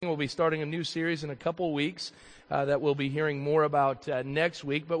We'll be starting a new series in a couple weeks that we'll be hearing more about next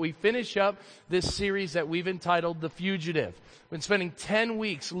week. But we finish up this series that we've entitled The Fugitive. We've been spending 10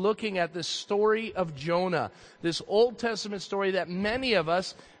 weeks looking at the story of Jonah, this Old Testament story that many of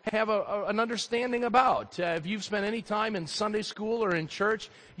us have an understanding about. If you've spent any time in Sunday school or in church,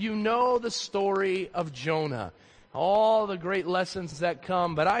 you know the story of Jonah. All the great lessons that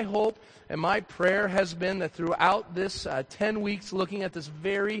come. But I hope, and my prayer has been that throughout this 10 weeks looking at this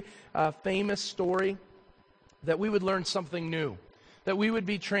very famous story, that we would learn something new, that we would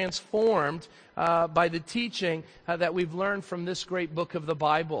be transformed by the teaching that we've learned from this great book of the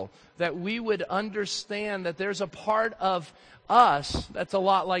Bible, that we would understand that there's a part of us that's a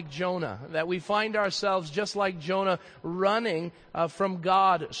lot like Jonah, that we find ourselves just like Jonah running from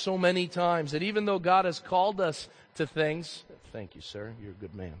God so many times, that even though God has called us to things, thank you, sir, you're a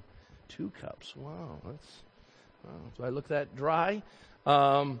good man. 2 cups, wow, do I look that dry?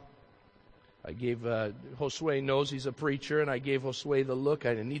 I gave, Josue knows he's a preacher, and I gave Josue the look,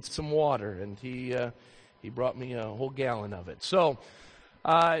 I need some water, and he brought me a whole gallon of it. So,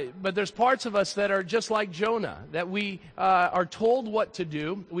 but there's parts of us that are just like Jonah, that we are told what to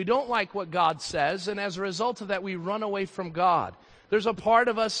do, we don't like what God says, and as a result of that, we run away from God. There's a part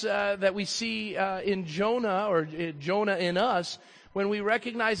of us that we see in Jonah, or Jonah in us, when we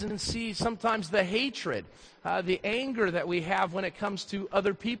recognize and see sometimes the hatred, the anger that we have when it comes to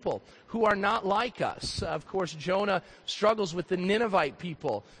other people who are not like us. Of course, Jonah struggles with the Ninevite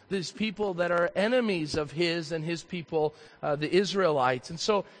people, these people that are enemies of his and his people, the Israelites. And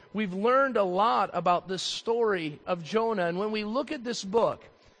so we've learned a lot about this story of Jonah. And when we look at this book,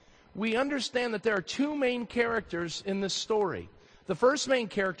 we understand that there are 2 main characters in this story. The first main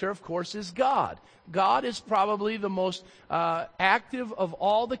character, of course, is God. God is probably the most active of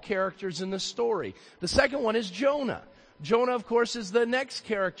all the characters in the story. The second one is Jonah. Jonah, of course, is the next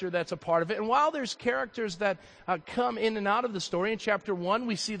character that's a part of it. And while there's characters that come in and out of the story, in chapter 1,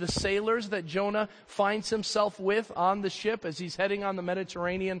 we see the sailors that Jonah finds himself with on the ship as he's heading on the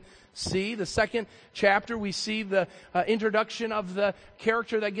Mediterranean Sea. The second chapter, we see the introduction of the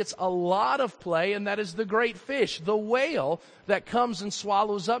character that gets a lot of play, and that is the great fish, the whale that comes and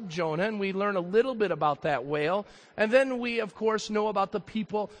swallows up Jonah. And we learn a little bit about that whale. And then we, of course, know about the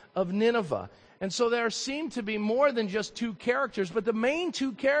people of Nineveh. And so there seem to be more than just 2 characters, but the main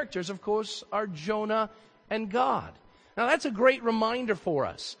 2 characters, of course, are Jonah and God. Now that's a great reminder for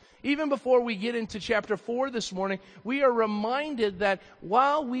us. Even before we get into chapter 4 this morning, we are reminded that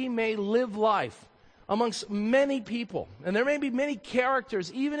while we may live life amongst many people, and there may be many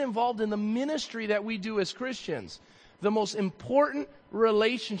characters even involved in the ministry that we do as Christians, the most important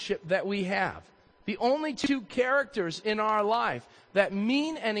relationship that we have, the only 2 characters in our life that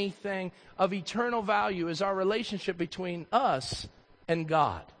mean anything of eternal value is our relationship between us and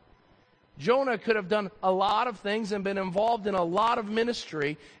God. Jonah could have done a lot of things and been involved in a lot of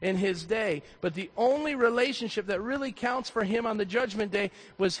ministry in his day, but the only relationship that really counts for him on the judgment day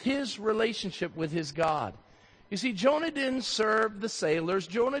was his relationship with his God. You see, Jonah didn't serve the sailors.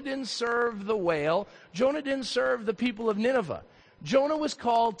 Jonah didn't serve the whale. Jonah didn't serve the people of Nineveh. Jonah was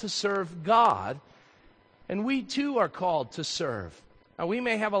called to serve God, and we too are called to serve. Now, we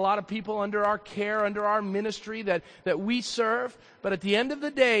may have a lot of people under our care, under our ministry that we serve, but at the end of the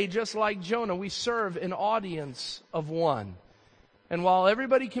day, just like Jonah, we serve an audience of one. And while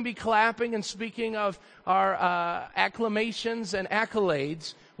everybody can be clapping and speaking of our acclamations and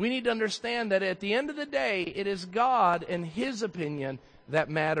accolades, we need to understand that at the end of the day, it is God and His opinion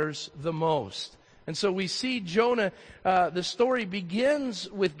that matters the most. And so we see Jonah, the story begins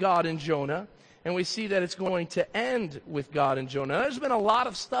with God and Jonah, and we see that it's going to end with God and Jonah. Now, there's been a lot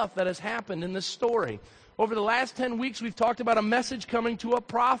of stuff that has happened in this story. Over the last 10 weeks, we've talked about a message coming to a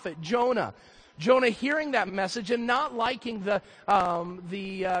prophet, Jonah. Jonah hearing that message and not liking the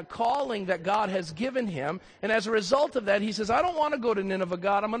calling that God has given him. And as a result of that, he says, I don't want to go to Nineveh,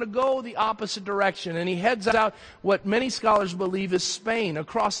 God. I'm going to go the opposite direction. And he heads out what many scholars believe is Spain,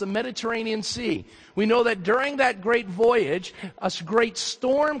 across the Mediterranean Sea. We know that during that great voyage, a great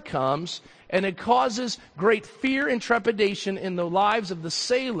storm comes, and it causes great fear and trepidation in the lives of the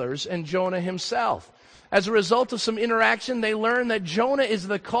sailors and Jonah himself. As a result of some interaction, they learn that Jonah is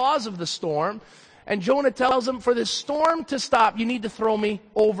the cause of the storm. And Jonah tells them, for this storm to stop, you need to throw me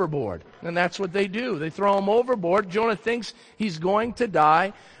overboard. And that's what they do. They throw him overboard. Jonah thinks he's going to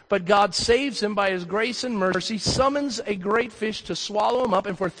die. But God saves him by His grace and mercy, summons a great fish to swallow him up.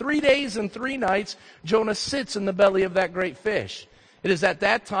 And for 3 days and 3 nights, Jonah sits in the belly of that great fish. It is at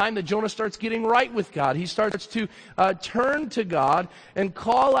that time that Jonah starts getting right with God. He starts to turn to God and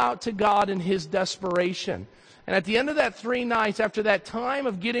call out to God in his desperation. And at the end of that 3 nights, after that time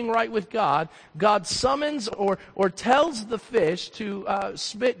of getting right with God, God summons or tells the fish to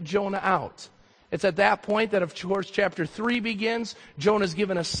spit Jonah out. It's at that point that, of course, chapter 3 begins. Jonah's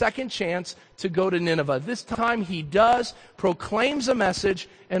given a second chance to go to Nineveh. This time he does, proclaims a message,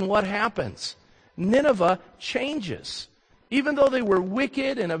 and what happens? Nineveh changes. Even though they were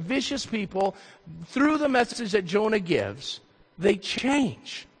wicked and a vicious people, through the message that Jonah gives, they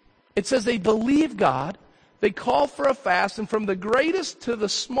change. It says they believe God, they call for a fast, and from the greatest to the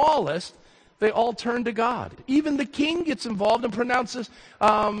smallest, they all turn to God. Even the king gets involved and pronounces,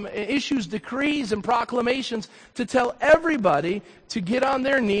 issues decrees and proclamations to tell everybody to get on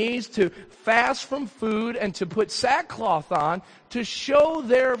their knees, to fast from food, and to put sackcloth on to show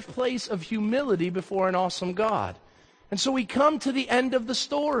their place of humility before an awesome God. And so we come to the end of the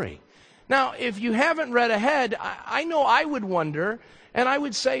story. Now, if you haven't read ahead, I know I would wonder, and I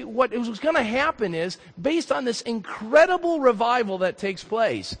would say what was going to happen is, based on this incredible revival that takes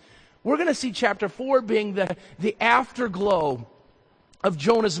place, we're going to see chapter 4 being the afterglow of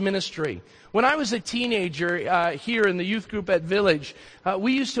Jonah's ministry. When I was a teenager here in the youth group at Village,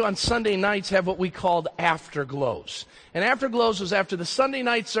 we used to on Sunday nights have what we called afterglows. And afterglows was after the Sunday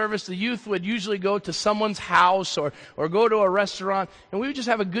night service, the youth would usually go to someone's house or go to a restaurant, and we would just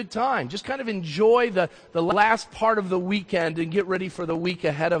have a good time, just kind of enjoy the last part of the weekend and get ready for the week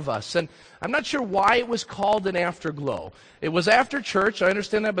ahead of us. And I'm not sure why it was called an afterglow. It was after church, I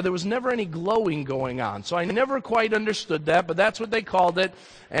understand that, but there was never any glowing going on. So I never quite understood that, but that's what they called it.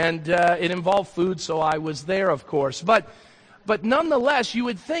 And it involved food, so I was there, of course. But nonetheless, you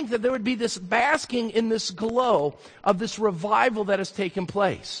would think that there would be this basking in this glow of this revival that has taken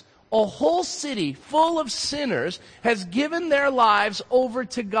place. A whole city full of sinners has given their lives over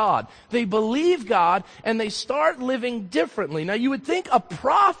to God. They believe God, and they start living differently. Now, you would think a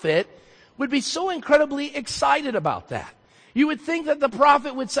prophet would be so incredibly excited about that. You would think that the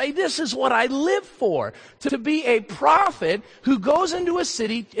prophet would say, this is what I live for, to be a prophet who goes into a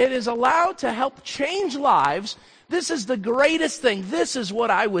city and is allowed to help change lives. This is the greatest thing. This is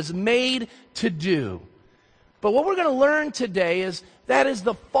what I was made to do. But what we're going to learn today is that is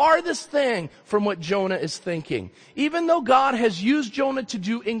the farthest thing from what Jonah is thinking. Even though God has used Jonah to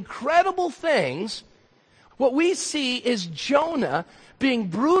do incredible things, what we see is Jonah being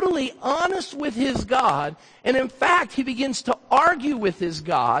brutally honest with his God, and in fact, he begins to argue with his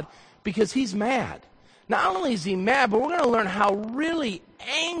God because he's mad. Not only is he mad, but we're going to learn how really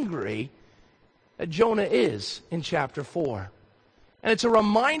angry that Jonah is in chapter 4. And it's a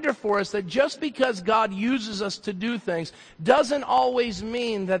reminder for us that just because God uses us to do things doesn't always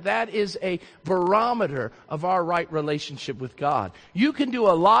mean that that is a barometer of our right relationship with God. You can do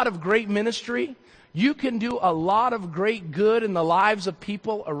a lot of great ministry. You can do a lot of great good in the lives of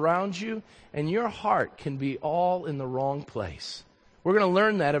people around you, and your heart can be all in the wrong place. We're going to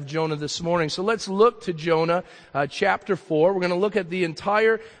learn that of Jonah this morning. So let's look to Jonah chapter 4. We're going to look at the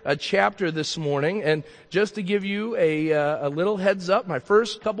entire chapter this morning. And just to give you a little heads up, my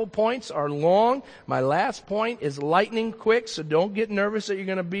first couple points are long. My last point is lightning quick, so don't get nervous that you're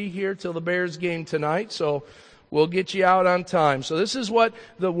going to be here till the Bears game tonight. So we'll get you out on time. So this is what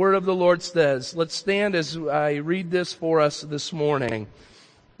the word of the Lord says. Let's stand as I read this for us this morning.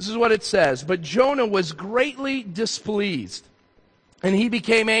 This is what it says. But Jonah was greatly displeased, and he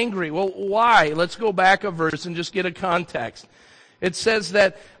became angry. Well, why? Let's go back a verse and just get a context. It says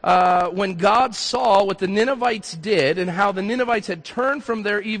that when God saw what the Ninevites did and how the Ninevites had turned from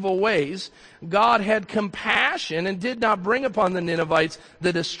their evil ways, God had compassion and did not bring upon the Ninevites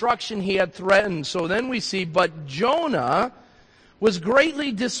the destruction he had threatened. So then we see, but Jonah was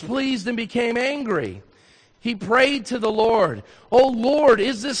greatly displeased and became angry. He prayed to the Lord, "O Lord,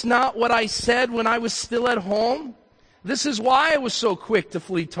 is this not what I said when I was still at home? This is why I was so quick to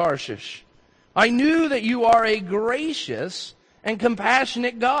flee Tarshish. I knew that you are a gracious and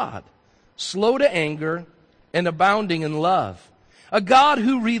compassionate God, slow to anger and abounding in love, a God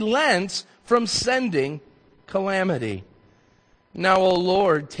who relents from sending calamity. Now, O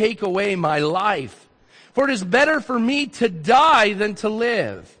Lord, take away my life, for it is better for me to die than to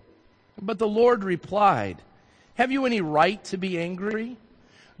live." But the Lord replied, "Have you any right to be angry?"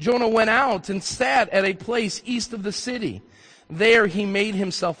 Jonah went out and sat at a place east of the city. There he made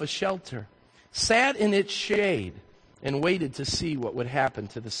himself a shelter, sat in its shade, and waited to see what would happen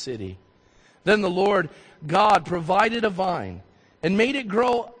to the city. Then the Lord God provided a vine and made it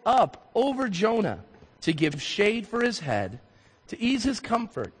grow up over Jonah to give shade for his head, to ease his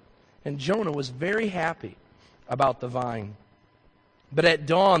comfort. And Jonah was very happy about the vine. But at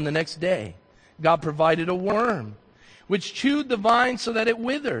dawn the next day, God provided a worm, which chewed the vine so that it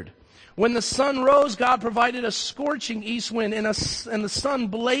withered. When the sun rose, God provided a scorching east wind, and the sun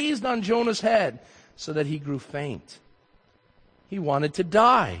blazed on Jonah's head so that he grew faint. He wanted to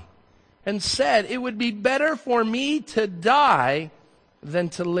die and said, "It would be better for me to die than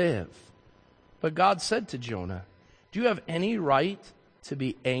to live." But God said to Jonah, "Do you have any right to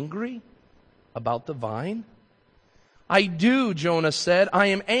be angry about the vine?" "I do," Jonah said. "I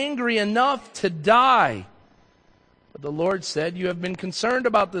am angry enough to die." But the Lord said, "You have been concerned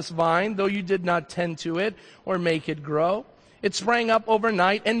about this vine, though you did not tend to it or make it grow. It sprang up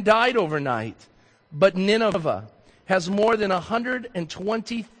overnight and died overnight. But Nineveh has more than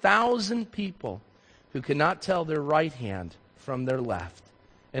 120,000 people who cannot tell their right hand from their left,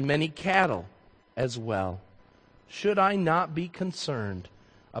 and many cattle as well. Should I not be concerned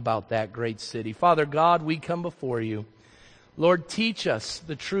about that great city?" Father God, we come before you. Lord, teach us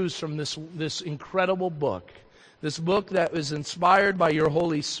the truths from this incredible book. This book that was inspired by your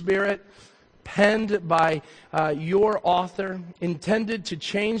Holy Spirit, penned by your author, intended to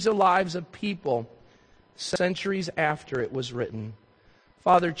change the lives of people centuries after it was written.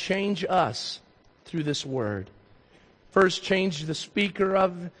 Father, change us through this word. First, change the speaker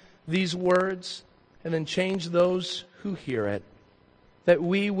of these words, and then change those who hear it. That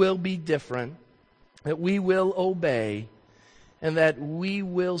we will be different, that we will obey, and that we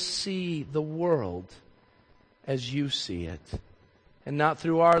will see the world as you see it, and not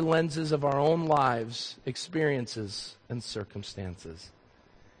through our lenses of our own lives, experiences, and circumstances.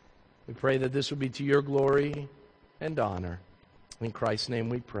 We pray that this would be to your glory and honor. In Christ's name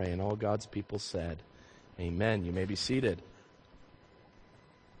we pray, and all God's people said, amen. You may be seated.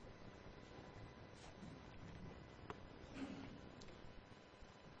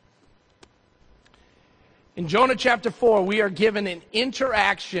 In Jonah chapter 4, we are given an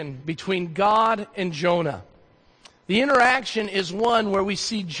interaction between God and Jonah. The interaction is one where we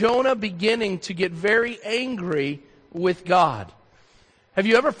see Jonah beginning to get very angry with God. Have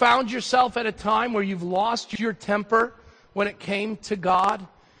you ever found yourself at a time where you've lost your temper when it came to God?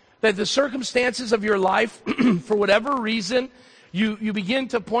 That the circumstances of your life, for whatever reason, you begin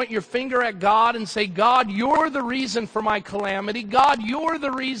to point your finger at God and say, "God, you're the reason for my calamity. God, you're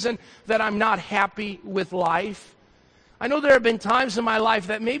the reason that I'm not happy with life." I know there have been times in my life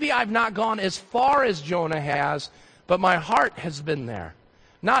that maybe I've not gone as far as Jonah has, but my heart has been there.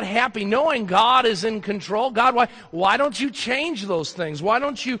 Not happy, knowing God is in control. God, why don't you change those things? Why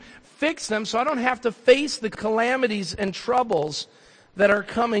don't you fix them so I don't have to face the calamities and troubles that are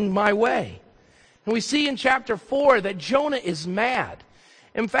coming my way? And we see in chapter 4 that Jonah is mad.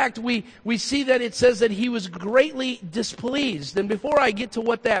 In fact, we see that it says that he was greatly displeased. And before I get to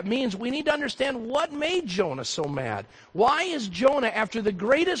what that means, we need to understand what made Jonah so mad. Why is Jonah, after the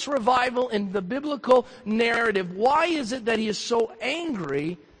greatest revival in the biblical narrative, why is it that he is so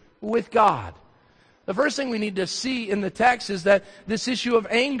angry with God? The first thing we need to see in the text is that this issue of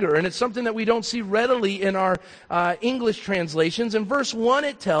anger, and it's something that we don't see readily in our English translations. In verse 1,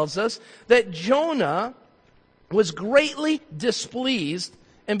 it tells us that Jonah was greatly displeased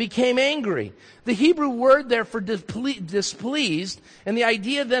and became angry. The Hebrew word there for displeased, and the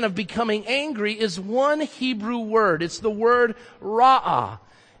idea then of becoming angry, is one Hebrew word. It's the word ra'ah.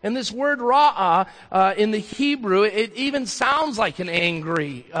 And this word ra'ah in the Hebrew, it even sounds like an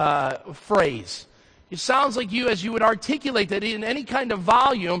angry phrase. It sounds like as you would articulate that in any kind of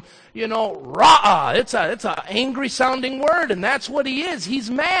volume, ra'ah. It's an angry sounding word, and that's what he is.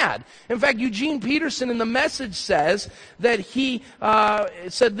 He's mad. In fact, Eugene Peterson in the Message says that he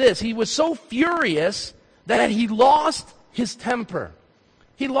said this: he was so furious that he lost his temper.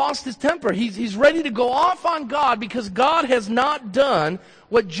 He lost his temper. He's ready to go off on God because God has not done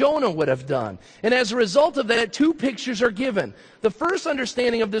what Jonah would have done. And as a result of that, two pictures are given. The first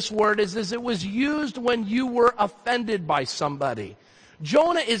understanding of this word is it was used when you were offended by somebody.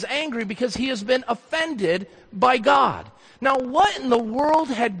 Jonah is angry because he has been offended by God. Now, what in the world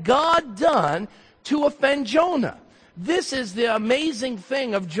had God done to offend Jonah? This is the amazing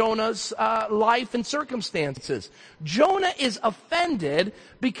thing of Jonah's life and circumstances. Jonah is offended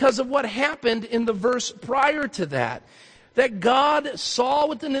because of what happened in the verse prior to that. That God saw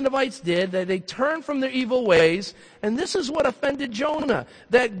what the Ninevites did, that they turned from their evil ways, and this is what offended Jonah,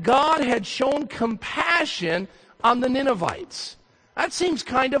 that God had shown compassion on the Ninevites. That seems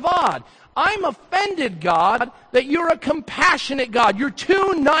kind of odd. I'm offended, God, that you're a compassionate God. You're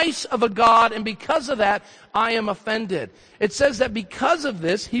too nice of a God, and because of that, I am offended. It says that because of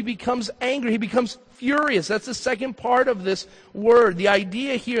this, he becomes angry. He becomes furious. That's the second part of this word. The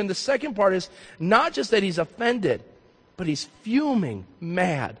idea here in the second part is not just that he's offended, but he's fuming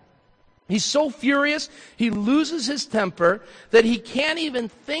mad. He's so furious, he loses his temper, that he can't even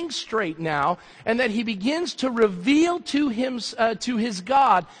think straight now, and that he begins to reveal to his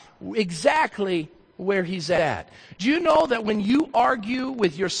God exactly where he's at. Do you know that when you argue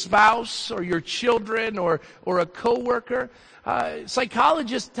with your spouse or your children or a coworker,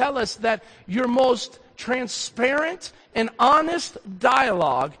 psychologists tell us that your most transparent and honest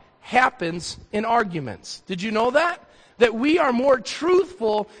dialogue happens in arguments. Did you know that? That we are more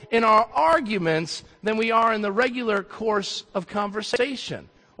truthful in our arguments than we are in the regular course of conversation.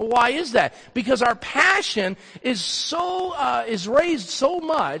 Well, why is that? Because our passion is raised so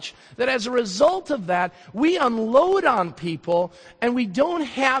much that as a result of that, we unload on people, and we don't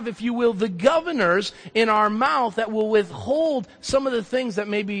have, if you will, the governors in our mouth that will withhold some of the things that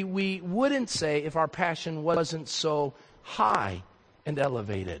maybe we wouldn't say if our passion wasn't so high and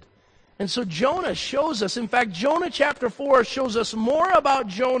elevated. And so Jonah shows us, in fact, Jonah chapter 4 shows us more about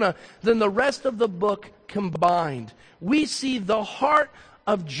Jonah than the rest of the book combined. We see the heart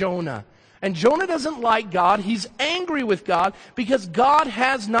of Jonah. And Jonah doesn't like God. He's angry with God because God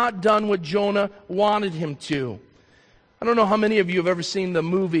has not done what Jonah wanted him to. I don't know how many of you have ever seen the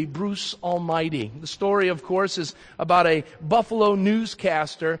movie Bruce Almighty. The story, of course, is about a Buffalo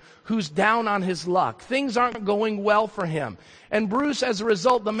newscaster who's down on his luck. Things aren't going well for him. And Bruce, as a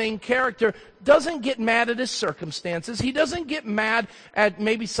result, the main character, doesn't get mad at his circumstances. He doesn't get mad at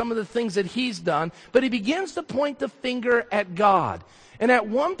maybe some of the things that he's done, but he begins to point the finger at God. And at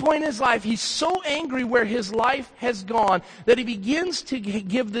one point in his life, he's so angry where his life has gone that he begins to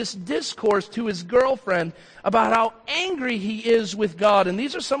give this discourse to his girlfriend about how angry he is with God. And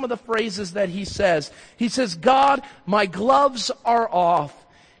these are some of the phrases that he says. He says, "God, my gloves are off."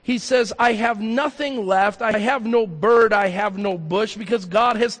 He says, "I have nothing left. I have no bird. I have no bush because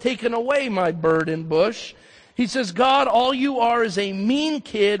God has taken away my bird and bush." He says, "God, all you are is a mean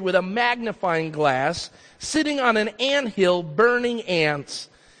kid with a magnifying glass sitting on an anthill burning ants."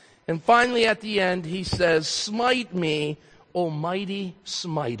 And finally at the end he says, "Smite me, almighty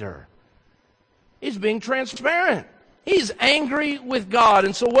smiter." He's being transparent. He's angry with God.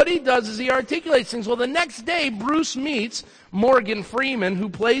 And so what he does is he articulates things. Well, the next day Bruce meets Morgan Freeman, who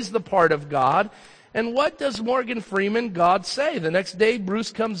plays the part of God. And what does Morgan Freeman, God, say? The next day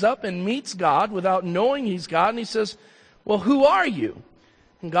Bruce comes up and meets God without knowing he's God. And he says, "Well, who are you?"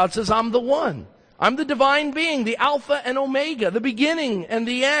 And God says, "I'm the one. I'm the divine being, the Alpha and Omega, the beginning and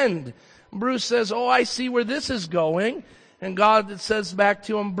the end." Bruce says, "Oh, I see where this is going." And God says back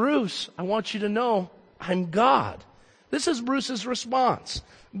to him, "Bruce, I want you to know I'm God." This is Bruce's response.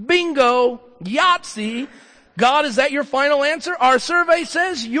 Bingo, Yahtzee. God, is that your final answer? Our survey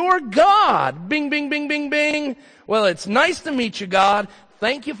says you're God. Bing, bing, bing, bing, bing. Well, it's nice to meet you, God.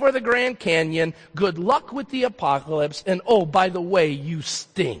 Thank you for the Grand Canyon. Good luck with the apocalypse. And oh, by the way, you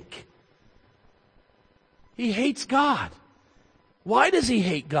stink. He hates God. Why does he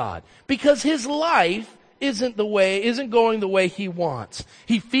hate God? Because his life isn't going the way he wants.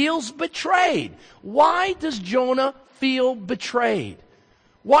 He feels betrayed. Why does Jonah feel betrayed?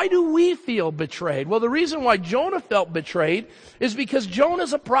 Why do we feel betrayed? Well, the reason why Jonah felt betrayed is because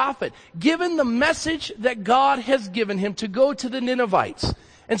Jonah's a prophet, given the message that God has given him to go to the Ninevites.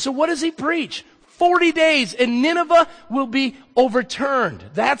 And so what does he preach? 40 days and Nineveh will be overturned.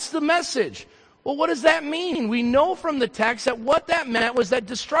 That's the message. Well, what does that mean? We know from the text that what that meant was that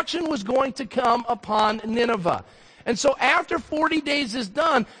destruction was going to come upon Nineveh. And so after 40 days is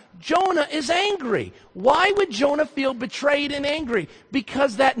done, Jonah is angry. Why would Jonah feel betrayed and angry?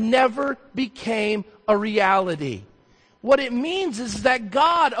 Because that never became a reality. What it means is that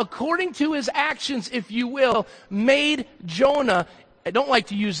God, according to his actions, if you will, made Jonah, I don't like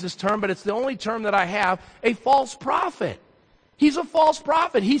to use this term, but it's the only term that I have, a false prophet. He's a false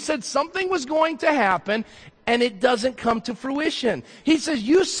prophet. He said something was going to happen, and it doesn't come to fruition. He says,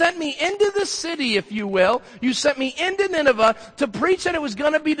 you sent me into the city, if you will. You sent me into Nineveh to preach that it was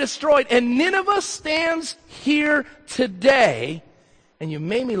going to be destroyed. And Nineveh stands here today, and you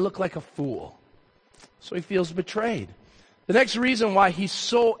made me look like a fool. So he feels betrayed. The next reason why he's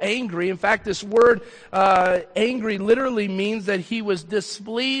so angry, in fact, this word angry literally means that he was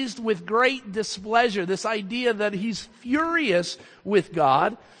displeased with great displeasure. This idea that he's furious with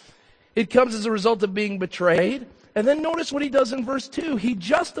God. It comes as a result of being betrayed. And then notice what he does in verse 2. He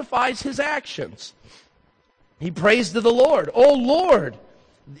justifies his actions. He prays to the Lord. "Oh Lord,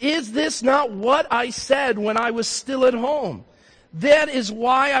 is this not what I said when I was still at home? That is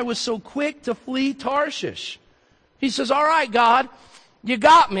why I was so quick to flee Tarshish." He says, all right, God, you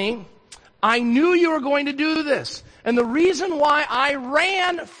got me. I knew you were going to do this. And the reason why I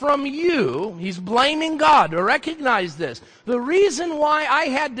ran from you, he's blaming God, to recognize this. The reason why I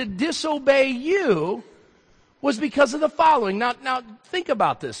had to disobey you was because of the following. Now think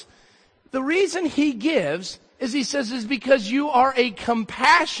about this. The reason he gives is he says is because you are a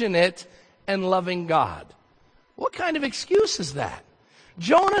compassionate and loving God. What kind of excuse is that?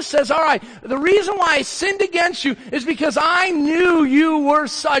 Jonah says, all right, the reason why I sinned against you is because I knew you were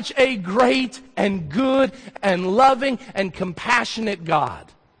such a great and good and loving and compassionate God.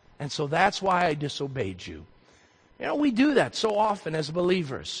 And so that's why I disobeyed you. You know, we do that so often as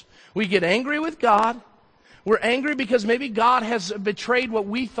believers. We get angry with God. We're angry because maybe God has betrayed what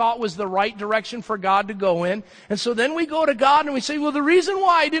we thought was the right direction for God to go in. And so then we go to God and we say, well, the reason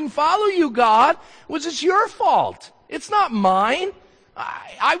why I didn't follow you, God, was it's your fault. It's not mine.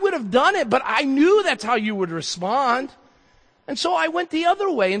 I would have done it, but I knew that's how you would respond. And so I went the other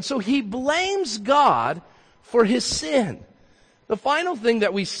way. And so he blames God for his sin. The final thing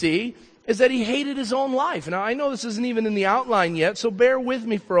that we see is that he hated his own life. Now, I know this isn't even in the outline yet, so bear with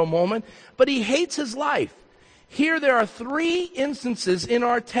me for a moment. But he hates his life. Here there are 3 instances in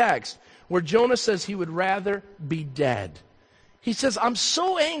our text where Jonah says he would rather be dead. He says, I'm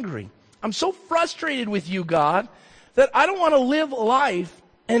so angry. I'm so frustrated with you, God, that I don't want to live life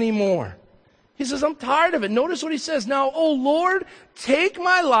anymore. He says, I'm tired of it. Notice what he says. Now, oh Lord, take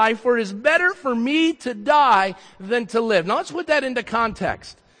my life, for it is better for me to die than to live. Now, let's put that into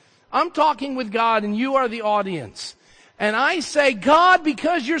context. I'm talking with God, and you are the audience. And I say, God,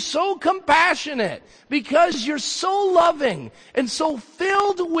 because you're so compassionate, because you're so loving, and so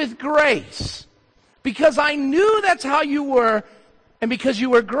filled with grace, because I knew that's how you were, and because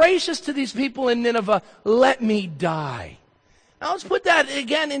you were gracious to these people in Nineveh, let me die. Now let's put that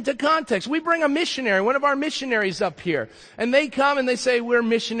again into context. We bring a missionary, one of our missionaries up here, and they come and they say, we're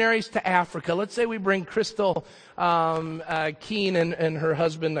missionaries to Africa. Let's say we bring Crystal Keene and her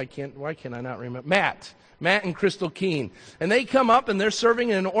husband, why can I not remember? Matt and Crystal Keene. And they come up and they're serving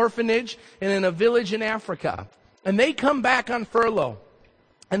in an orphanage and in a village in Africa. And they come back on furlough.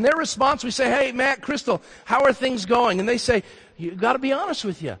 And their response, we say, hey, Matt, Crystal, how are things going? And they say, you got to be honest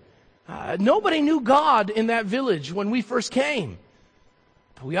with you. Nobody knew God in that village when we first came.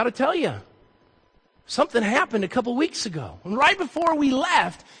 But we got to tell you, something happened a couple weeks ago. And right before we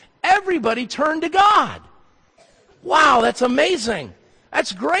left, everybody turned to God. Wow, that's amazing.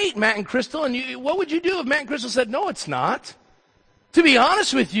 That's great, Matt and Crystal. And what would you do if Matt and Crystal said, no, it's not? To be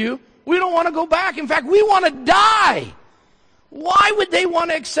honest with you, we don't want to go back. In fact, we want to die. Why would they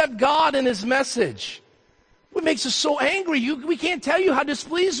want to accept God and his message? What makes us so angry? We can't tell you how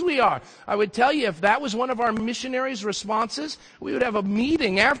displeased we are. I would tell you, if that was one of our missionaries' responses, we would have a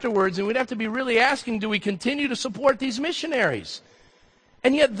meeting afterwards, and we'd have to be really asking, do we continue to support these missionaries?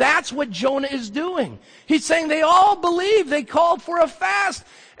 And yet that's what Jonah is doing. He's saying they all believe. They called for a fast.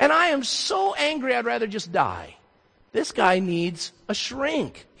 And I am so angry, I'd rather just die. This guy needs a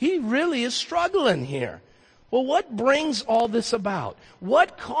shrink. He really is struggling here. Well, what brings all this about?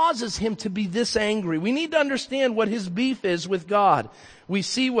 What causes him to be this angry? We need to understand what his beef is with God. We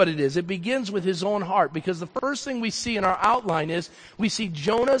see what it is. It begins with his own heart, because the first thing we see in our outline is we see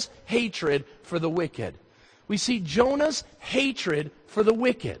Jonah's hatred for the wicked. We see Jonah's hatred for the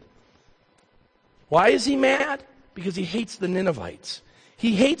wicked. Why is he mad? Because he hates the Ninevites.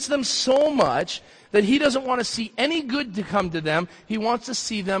 He hates them so much that he doesn't want to see any good to come to them. He wants to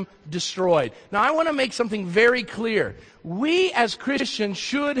see them destroyed. Now, I want to make something very clear. We as Christians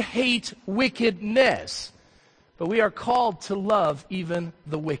should hate wickedness, but we are called to love even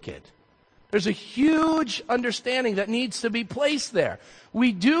the wicked. There's a huge understanding that needs to be placed there.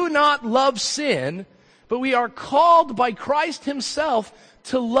 We do not love sin, but we are called by Christ himself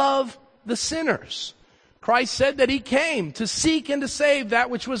to love the sinners. Christ said that he came to seek and to save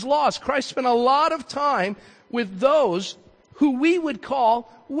that which was lost. Christ spent a lot of time with those who we would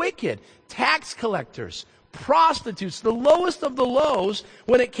call wicked. Tax collectors, prostitutes, the lowest of the lows.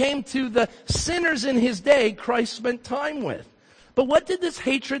 When it came to the sinners in his day, Christ spent time with. But what did this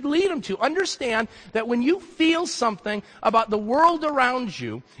hatred lead him to? Understand that when you feel something about the world around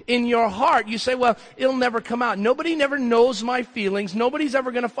you, in your heart, you say, well, it'll never come out. Nobody never knows my feelings. Nobody's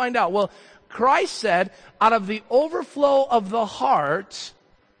ever going to find out. Well, Christ said, out of the overflow of the heart,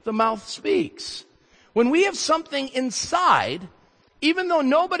 the mouth speaks. When we have something inside, even though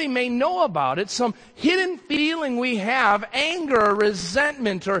nobody may know about it, some hidden feeling we have, anger or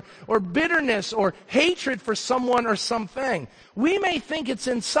resentment or bitterness or hatred for someone or something, we may think it's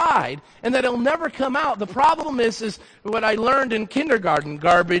inside and that it'll never come out. The problem is what I learned in kindergarten: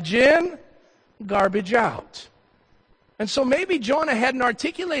 garbage in, garbage out. And so maybe Jonah hadn't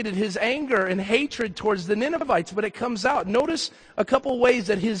articulated his anger and hatred towards the Ninevites, but it comes out. Notice a couple ways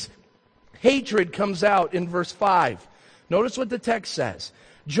that his hatred comes out in verse 5. Notice what the text says.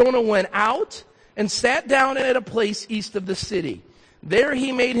 Jonah went out and sat down at a place east of the city. There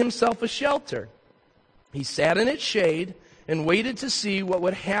he made himself a shelter. He sat in its shade and waited to see what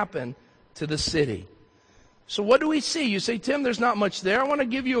would happen to the city. So what do we see? You say, Tim, there's not much there. I want to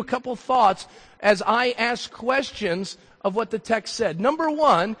give you a couple thoughts as I ask questions of what the text said. Number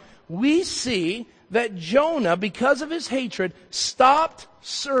one, we see that Jonah, because of his hatred, stopped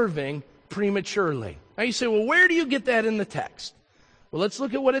serving prematurely. Now you say, well, where do you get that in the text? Well, let's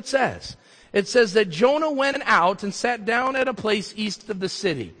look at what it says. It says that Jonah went out and sat down at a place east of the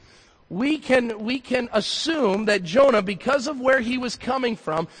city. We can assume that Jonah, because of where he was coming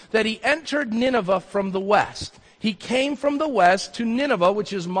from, that he entered Nineveh from the west. He came from the west to Nineveh,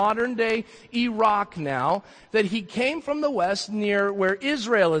 which is modern-day Iraq now, that he came from the west near where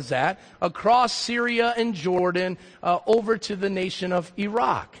Israel is at, across Syria and Jordan, over to the nation of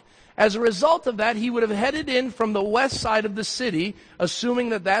Iraq. As a result of that, he would have headed in from the west side of the city, assuming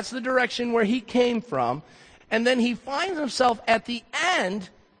that that's the direction where he came from, and then he finds himself at the end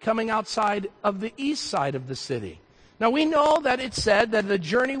coming outside of the east side of the city. Now we know that it said that the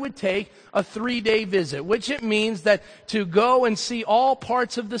journey would take a 3-day visit, which it means that to go and see all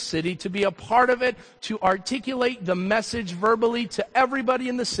parts of the city, to be a part of it, to articulate the message verbally to everybody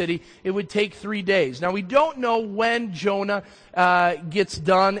in the city, it would take 3 days. Now we don't know when Jonah gets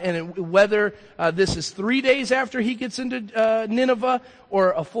done and whether this is 3 days after he gets into Nineveh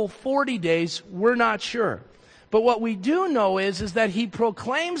or a full 40 days, we're not sure. But what we do know is that he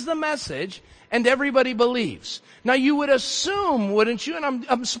proclaims the message and everybody believes. Now you would assume, wouldn't you, and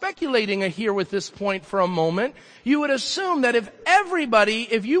I'm speculating here with this point for a moment, you would assume that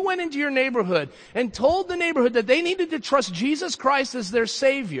if you went into your neighborhood and told the neighborhood that they needed to trust Jesus Christ as their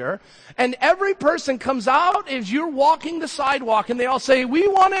Savior, and every person comes out as you're walking the sidewalk and they all say, we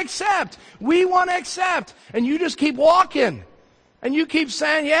want to accept, and you just keep walking. And you keep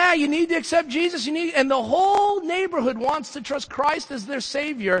saying, yeah, you need to accept Jesus, and the whole neighborhood wants to trust Christ as their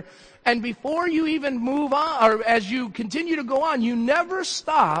Savior. And before you even move on, or as you continue to go on, you never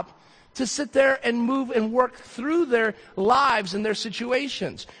stop to sit there and move and work through their lives and their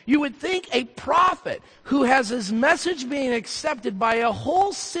situations. You would think a prophet who has his message being accepted by a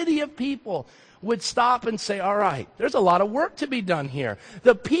whole city of people would stop and say, all right, there's a lot of work to be done here.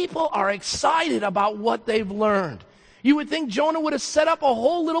 The people are excited about what they've learned. You would think Jonah would have set up a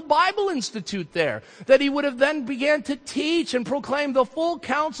whole little Bible institute there, that he would have then began to teach and proclaim the full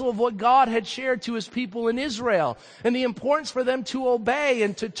counsel of what God had shared to his people in Israel, and the importance for them to obey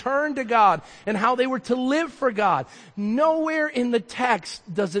and to turn to God, and how they were to live for God. Nowhere in the text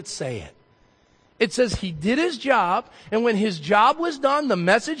does it say it. It says he did his job, and when his job was done, the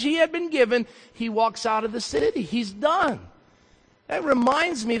message he had been given, he walks out of the city. He's done. That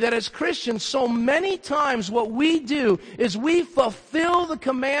reminds me that as Christians, so many times what we do is we fulfill the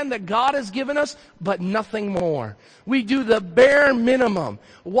command that God has given us, but nothing more. We do the bare minimum.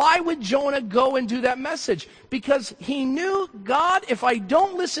 Why would Jonah go and do that message? Because he knew, God, if I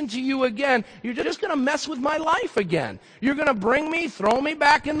don't listen to you again, you're just going to mess with my life again. You're going to bring me, throw me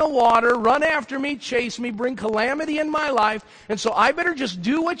back in the water, run after me, chase me, bring calamity in my life. And so I better just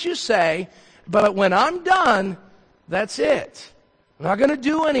do what you say, but when I'm done, that's it. I'm not going to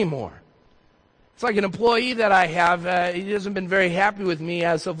do anymore. It's like an employee that I have. He hasn't been very happy with me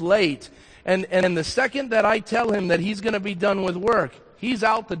as of late. And the second that I tell him that he's going to be done with work, he's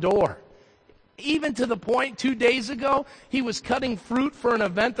out the door. Even to the point 2 days ago, he was cutting fruit for an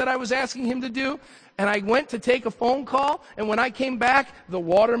event that I was asking him to do. And I went to take a phone call. And when I came back, the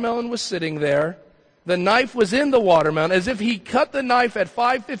watermelon was sitting there. The knife was in the watermelon, as if he cut the knife at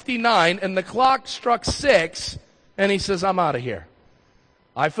 5:59 and the clock struck 6. And he says, I'm out of here.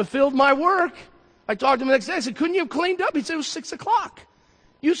 I fulfilled my work. I talked to him the next day. I said, couldn't you have cleaned up? He said, it was 6 o'clock.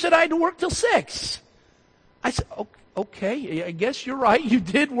 You said I had to work till 6. I said, okay, I guess you're right. You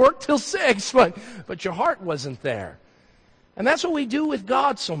did work till 6, but your heart wasn't there. And that's what we do with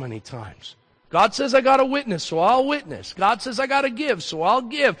God so many times. God says I got to witness, so I'll witness. God says I got to give, so I'll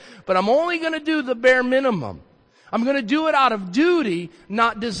give. But I'm only going to do the bare minimum. I'm going to do it out of duty,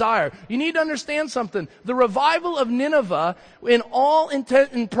 not desire. You need to understand something. The revival of Nineveh, in all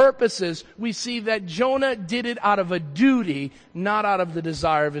intent and purposes, we see that Jonah did it out of a duty, not out of the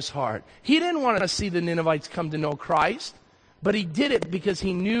desire of his heart. He didn't want to see the Ninevites come to know Christ. But he did it because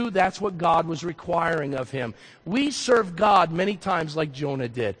he knew that's what God was requiring of him. We serve God many times like Jonah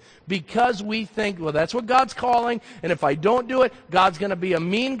did because we think, well, that's what God's calling, and if I don't do it, God's going to be a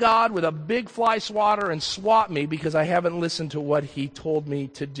mean God with a big fly swatter and swat me because I haven't listened to what he told me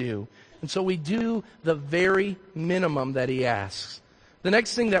to do. And so we do the very minimum that he asks. The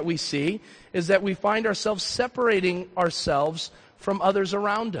next thing that we see is that we find ourselves separating ourselves from others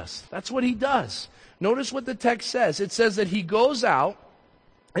around us. That's what he does. Notice what the text says. It says that he goes out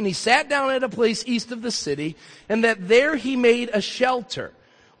and he sat down at a place east of the city, and that there he made a shelter.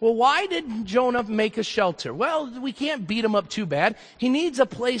 Well, why did Jonah make a shelter? Well, we can't beat him up too bad. He needs a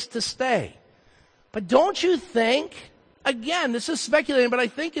place to stay. But don't you think, again, this is speculating, but I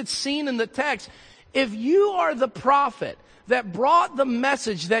think it's seen in the text, if you are the prophet that brought the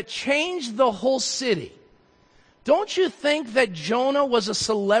message that changed the whole city, don't you think that Jonah was a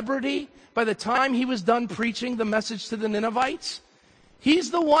celebrity by the time he was done preaching the message to the Ninevites?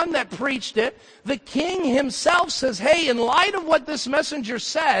 He's the one that preached it. The king himself says, hey, in light of what this messenger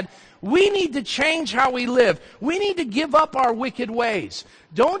said, we need to change how we live. We need to give up our wicked ways.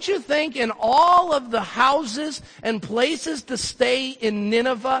 Don't you think in all of the houses and places to stay in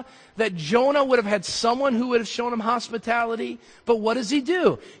Nineveh that Jonah would have had someone who would have shown him hospitality? But what does he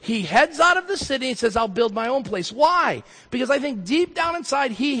do? He heads out of the city and says, I'll build my own place. Why? Because I think deep down inside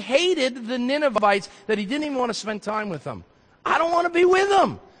he hated the Ninevites that he didn't even want to spend time with them. I don't want to be with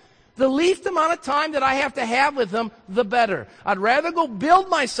them. The least amount of time that I have to have with them, the better. I'd rather go build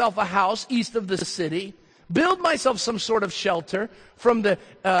myself a house east of the city, build myself some sort of shelter from the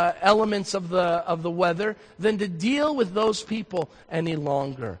elements of the weather, than to deal with those people any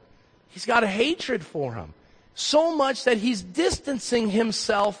longer. He's got a hatred for them, so much that he's distancing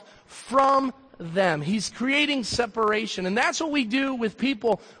himself from them. He's creating separation, and that's what we do with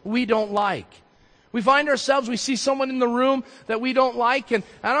people we don't like. We find ourselves, we see someone in the room that we don't like, and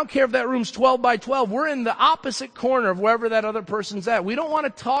I don't care if that room's 12 by 12. We're in the opposite corner of wherever that other person's at. We don't want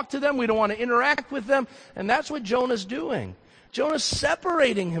to talk to them. We don't want to interact with them. And that's what Jonah's doing. Jonah's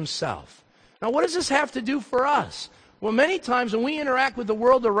separating himself. Now, what does this have to do for us? Well, many times when we interact with the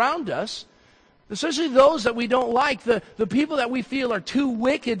world around us, especially those that we don't like, the people that we feel are too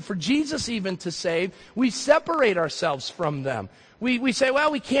wicked for Jesus even to save, we separate ourselves from them. We say, well,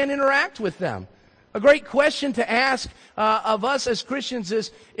 we can't interact with them. A great question to ask of us as Christians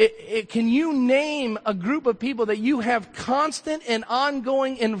is, can you name a group of people that you have constant and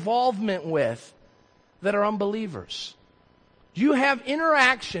ongoing involvement with that are unbelievers? Do you have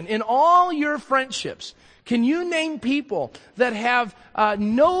interaction in all your friendships? Can you name people that have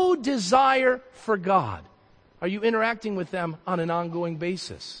no desire for God? Are you interacting with them on an ongoing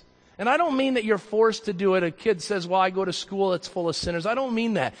basis? And I don't mean that you're forced to do it. A kid says, well, I go to school, it's full of sinners. I don't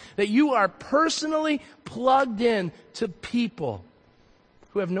mean that. That you are personally plugged in to people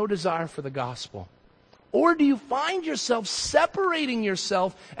who have no desire for the gospel. Or do you find yourself separating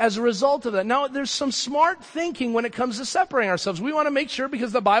yourself as a result of that? Now, there's some smart thinking when it comes to separating ourselves. We want to make sure,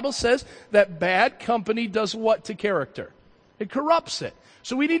 because the Bible says that bad company does what to character? It corrupts it.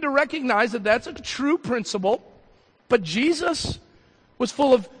 So we need to recognize that that's a true principle. But Jesus was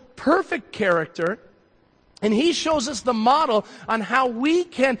full of perfect character, and he shows us the model on how we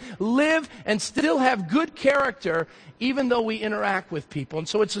can live and still have good character even though we interact with people. And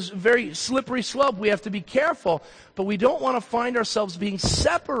so it's a very slippery slope. We have to be careful, but we don't want to find ourselves being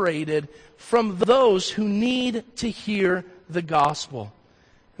separated from those who need to hear the gospel.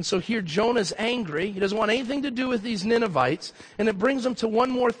 And so here Jonah's angry. He doesn't want anything to do with these Ninevites, and it brings him to one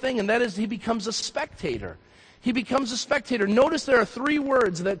more thing, and that is he becomes a spectator. He becomes a spectator. Notice there are 3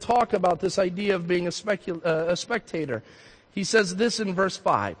 words that talk about this idea of being a spectator. He says this in verse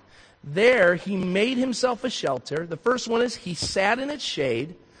 5. There he made himself a shelter. The first one is he sat in its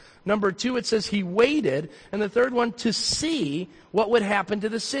shade. Number 2, it says he waited. And the third one, to see what would happen to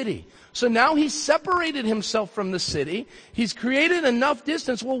the city. So now he's separated himself from the city. He's created enough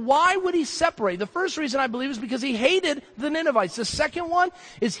distance. Well, why would he separate? The first reason, I believe, is because he hated the Ninevites. The second one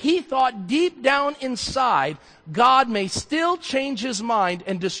is he thought deep down inside, God may still change his mind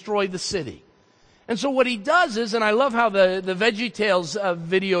and destroy the city. And so what he does is, and I love how the VeggieTales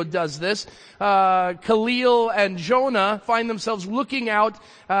video does this, Khalil and Jonah find themselves looking out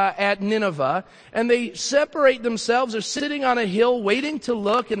at Nineveh, and they separate themselves. They're sitting on a hill waiting to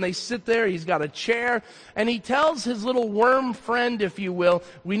look, and they sit there. He's got a chair, and he tells his little worm friend, if you will,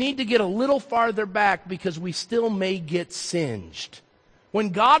 we need to get a little farther back because we still may get singed. When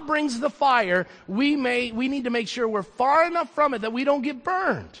God brings the fire, we need to make sure we're far enough from it that we don't get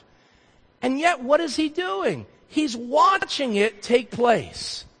burned. And yet, what is he doing? He's watching it take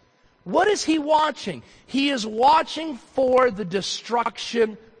place. What is he watching? He is watching for the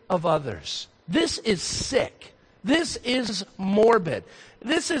destruction of others. This is sick. This is morbid.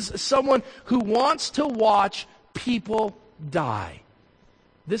 This is someone who wants to watch people die.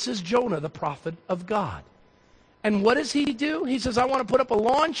 This is Jonah, the prophet of God. And what does he do? He says, I want to put up a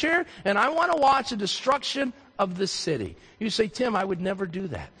lawn chair and I want to watch the destruction of the city. You say, Tim, I would never do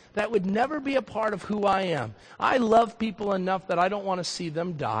that. That would never be a part of who I am. I love people enough that I don't want to see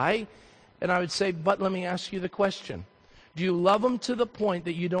them die. And I would say, but let me ask you the question. Do you love them to the point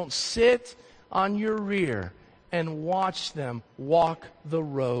that you don't sit on your rear and watch them walk the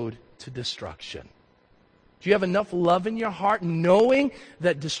road to destruction? Do you have enough love in your heart knowing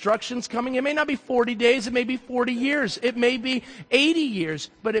that destruction's coming? It may not be 40 days, it may be 40 years, it may be 80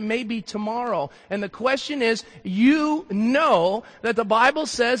 years, but it may be tomorrow. And the question is, you know that the Bible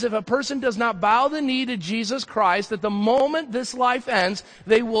says if a person does not bow the knee to Jesus Christ, that the moment this life ends,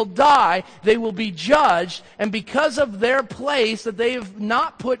 they will die, they will be judged, and because of their place that they have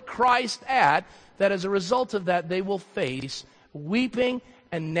not put Christ at, that as a result of that, they will face weeping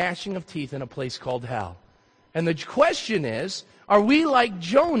and gnashing of teeth in a place called hell. And the question is, are we like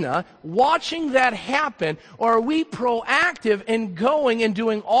Jonah watching that happen, or are we proactive in going and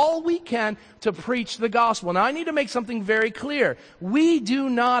doing all we can to preach the gospel? Now, I need to make something very clear. We do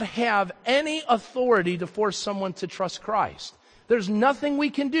not have any authority to force someone to trust Christ. There's nothing we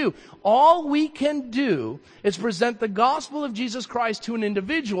can do. All we can do is present the gospel of Jesus Christ to an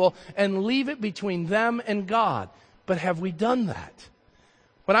individual and leave it between them and God. But have we done that?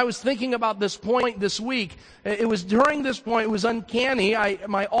 When I was thinking about this point this week, it was during this point, it was uncanny.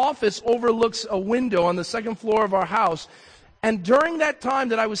 My office overlooks a window on the second floor of our house. And during that time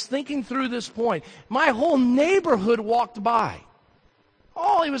that I was thinking through this point, my whole neighborhood walked by.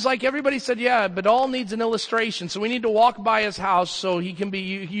 Oh, it was like everybody said, yeah, but all needs an illustration. So we need to walk by his house so he can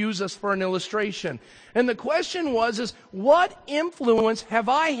use us for an illustration. And the question was, what influence have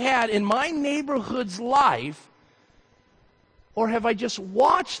I had in my neighborhood's life? Or have I just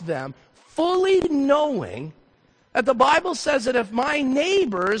watched them fully knowing that the Bible says that if my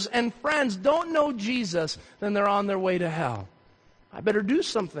neighbors and friends don't know Jesus, then they're on their way to hell? I better do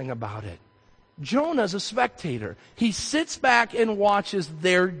something about it. Jonah's a spectator. He sits back and watches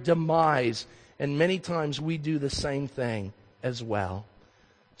their demise. And many times we do the same thing as well.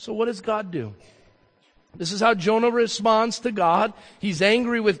 So what does God do? This is how Jonah responds to God. He's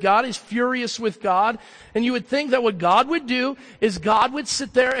angry with God. He's furious with God. And you would think that what God would do is God would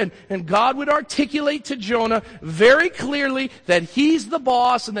sit there and God would articulate to Jonah very clearly that he's the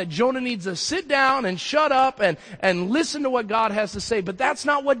boss and that Jonah needs to sit down and shut up and listen to what God has to say. But that's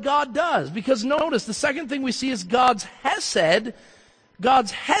not what God does. Because notice, the second thing we see is God's hesed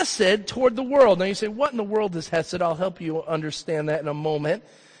toward the world. Now you say, what in the world is hesed? I'll help you understand that in a moment.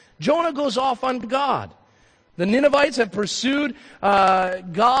 Jonah goes off on God. The Ninevites have pursued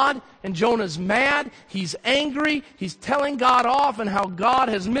God, and Jonah's mad. He's angry. He's telling God off and how God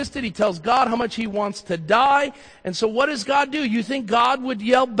has missed it. He tells God how much he wants to die. And so what does God do? You think God would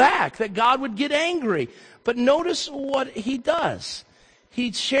yell back, that God would get angry. But notice what he does.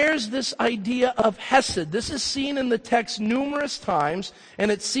 He shares this idea of hesed. This is seen in the text numerous times,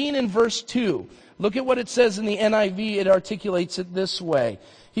 and it's seen in verse 2. Look at what it says in the NIV. It articulates it this way.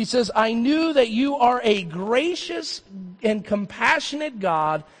 He says, I knew that you are a gracious and compassionate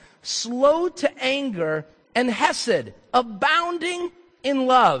God, slow to anger, and hesed, abounding in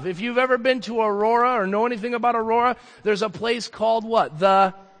love. If you've ever been to Aurora or know anything about Aurora, there's a place called what?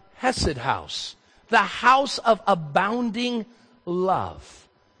 The Hesed House. The house of abounding love.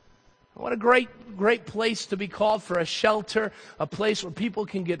 What a great place to be called for a shelter, a place where people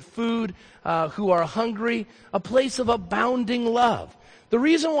can get food who are hungry, a place of abounding love. The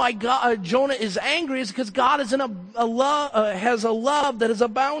reason why Jonah is angry is because God is has a love that is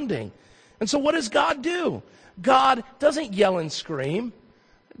abounding. And so what does God do? God doesn't yell and scream.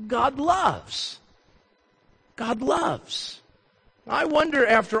 God loves. God loves. I wonder,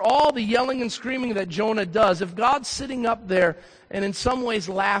 after all the yelling and screaming that Jonah does, if God's sitting up there and in some ways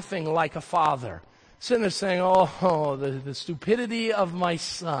laughing like a father, sitting there saying, oh, the stupidity of my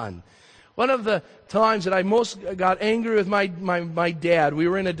son. One of the times that I most got angry with my dad, we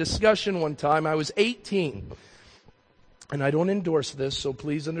were in a discussion one time. I was 18. And I don't endorse this, so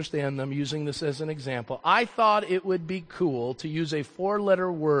please understand I'm using this as an example. I thought it would be cool to use a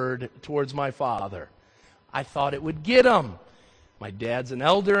 4-letter word towards my father. I thought it would get him. My dad's an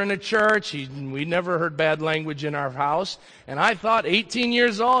elder in a church. We never heard bad language in our house. And I thought, 18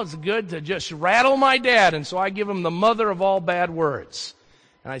 years old, it's good to just rattle my dad. And so I give him the mother of all bad words.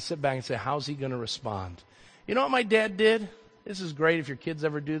 And I sit back and say, how's he going to respond? You know what my dad did? This is great if your kids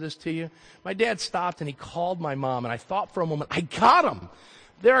ever do this to you. My dad stopped and he called my mom, and I thought for a moment, I got him.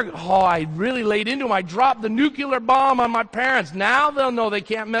 I really laid into him. I dropped the nuclear bomb on my parents. Now they'll know they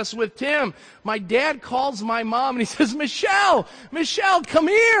can't mess with Tim. My dad calls my mom and he says, Michelle, come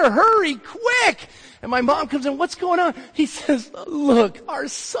here, hurry, quick. And my mom comes in, what's going on? He says, look, our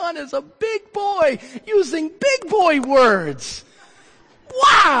son is a big boy using big boy words.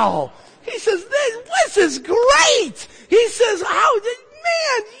 Wow. He says, this is great. He says,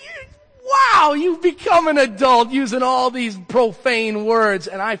 wow, you've become an adult using all these profane words.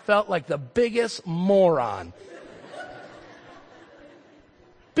 And I felt like the biggest moron.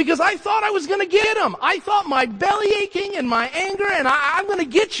 Because I thought I was going to get him. I thought my belly aching and my anger, and I'm going to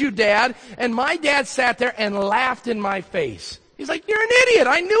get you, Dad. And my dad sat there and laughed in my face. He's like, you're an idiot.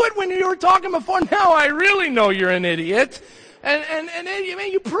 I knew it when you were talking before. Now I really know you're an idiot. And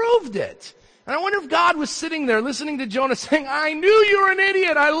you proved it. And I wonder if God was sitting there listening to Jonah saying, I knew you were an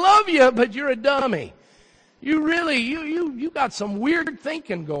idiot. I love you, but you're a dummy. You got some weird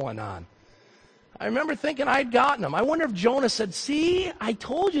thinking going on. I remember thinking I'd gotten him. I wonder if Jonah said, see, I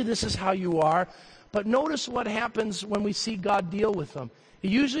told you this is how you are. But notice what happens when we see God deal with them.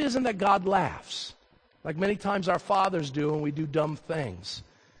 It usually isn't that God laughs, like many times our fathers do when we do dumb things.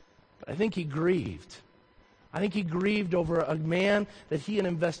 But I think he grieved. I think he grieved over a man that he had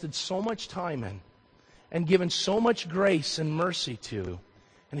invested so much time in and given so much grace and mercy to.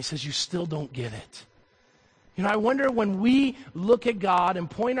 And he says, you still don't get it. You know, I wonder when we look at God and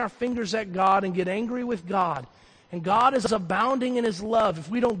point our fingers at God and get angry with God, and God is abounding in his love, if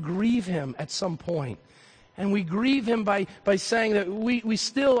we don't grieve him at some point. And we grieve him by saying that we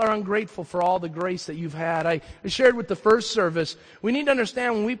still are ungrateful for all the grace that you've had. I shared with the first service, we need to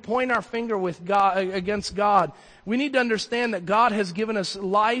understand when we point our finger with God against God, we need to understand that God has given us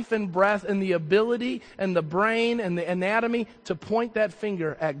life and breath and the ability and the brain and the anatomy to point that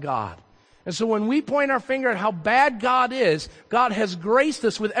finger at God. And so when we point our finger at how bad God is, God has graced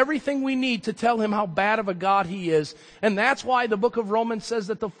us with everything we need to tell him how bad of a God he is. And that's why the book of Romans says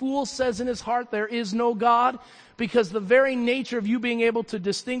that the fool says in his heart there is no God, because the very nature of you being able to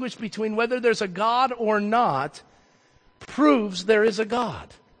distinguish between whether there's a God or not proves there is a God.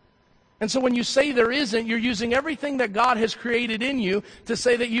 And so when you say there isn't, you're using everything that God has created in you to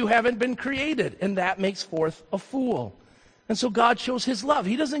say that you haven't been created. And that makes forth a fool. And so God shows his love.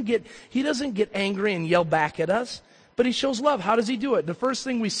 He doesn't get angry and yell back at us, but he shows love. How does he do it? The first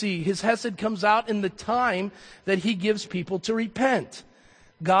thing we see, his hesed comes out in the time that he gives people to repent.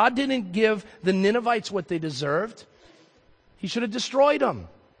 God didn't give the Ninevites what they deserved. He should have destroyed them.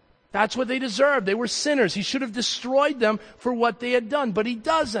 That's what they deserved. They were sinners. He should have destroyed them for what they had done, but he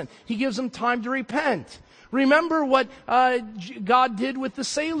doesn't. He gives them time to repent. Remember what God did with the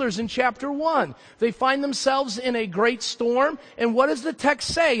sailors in chapter 1. They find themselves in a great storm. And what does the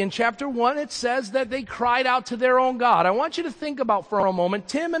text say? In chapter 1, it says that they cried out to their own God. I want you to think about for a moment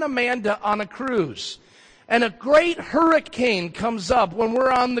Tim and Amanda on a cruise. And a great hurricane comes up when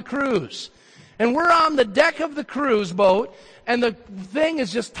we're on the cruise. And we're on the deck of the cruise boat. And the thing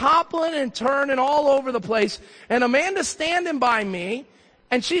is just toppling and turning all over the place. And Amanda's standing by me.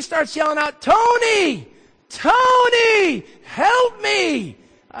 And she starts yelling out, Tony! Tony, help me.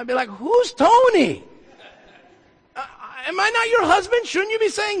 I'd be like, who's Tony? Am I not your husband? Shouldn't you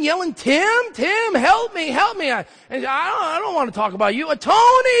be yelling, Tim, help me. I don't want to talk about you.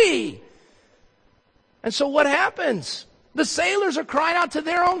 Tony. And so what happens? The sailors are crying out to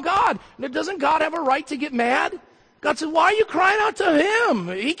their own God. Doesn't God have a right to get mad? God said, why are you crying out to him?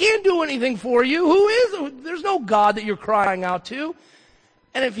 He can't do anything for you. Who is? There's no God that you're crying out to.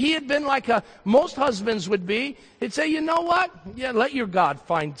 And if he had been like most husbands would be, he'd say, you know what? Yeah, let your God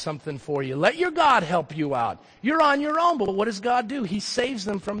find something for you. Let your God help you out. You're on your own. But what does God do? He saves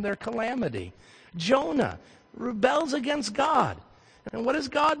them from their calamity. Jonah rebels against God. And what does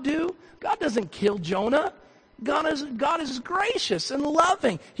God do? God doesn't kill Jonah. God is gracious and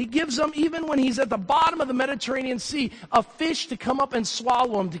loving. He gives him, even when he's at the bottom of the Mediterranean Sea, a fish to come up and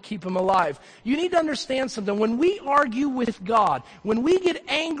swallow him to keep him alive. You need to understand something. When we argue with God, when we get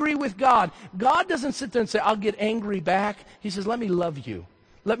angry with God, God doesn't sit there and say, I'll get angry back. He says, let me love you.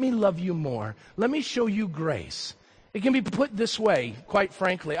 Let me love you more. Let me show you grace. It can be put this way, quite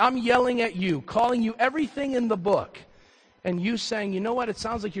frankly. I'm yelling at you, calling you everything in the book. And you saying, you know what, it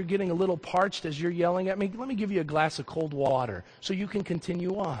sounds like you're getting a little parched as you're yelling at me. Let me give you a glass of cold water so you can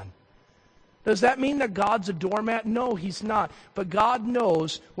continue on. Does that mean that God's a doormat? No, he's not. But God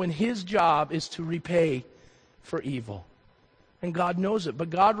knows when his job is to repay for evil. And God knows it.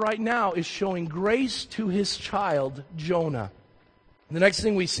 But God right now is showing grace to his child, Jonah. The next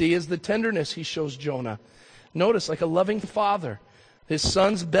thing we see is the tenderness he shows Jonah. Notice, like a loving father. His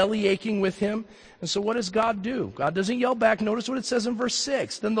son's belly aching with him. And so what does God do? God doesn't yell back. Notice what it says in verse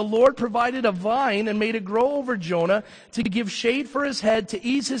 6. Then the Lord provided a vine and made it grow over Jonah to give shade for his head, to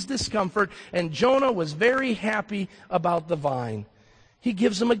ease his discomfort. And Jonah was very happy about the vine. He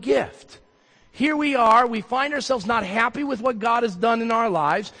gives him a gift. Here we are, we find ourselves not happy with what God has done in our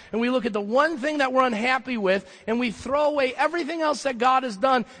lives, and we look at the one thing that we're unhappy with, and we throw away everything else that God has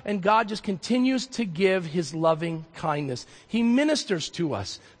done, and God just continues to give His loving kindness. He ministers to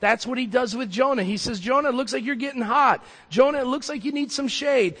us. That's what He does with Jonah. He says, Jonah, it looks like you're getting hot. Jonah, it looks like you need some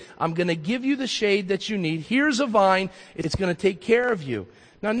shade. I'm going to give you the shade that you need. Here's a vine. It's going to take care of you.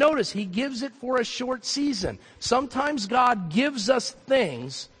 Now notice, He gives it for a short season. Sometimes God gives us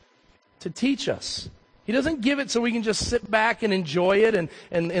things to teach us. He doesn't give it so we can just sit back and enjoy it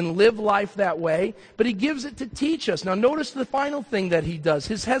and live life that way, but He gives it to teach us. Now notice the final thing that He does.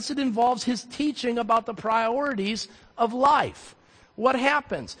 His hesed involves His teaching about the priorities of life. What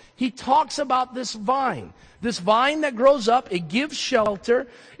happens? He talks about this vine that grows up, it gives shelter,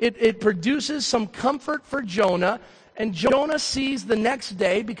 it produces some comfort for Jonah, and Jonah sees the next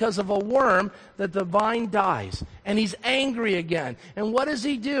day, because of a worm, that the vine dies. And he's angry again. And what does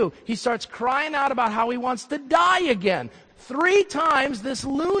he do? He starts crying out about how he wants to die again. 3 times this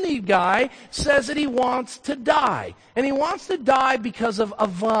loony guy says that he wants to die. And he wants to die because of a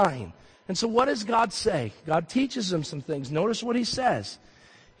vine. And so what does God say? God teaches him some things. Notice what He says.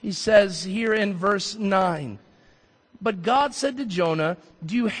 He says here in verse 9, but God said to Jonah,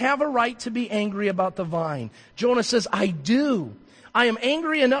 do you have a right to be angry about the vine? Jonah says, I do. I am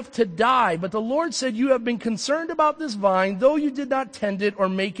angry enough to die. But the Lord said, you have been concerned about this vine, though you did not tend it or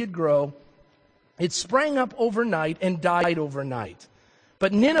make it grow. It sprang up overnight and died overnight.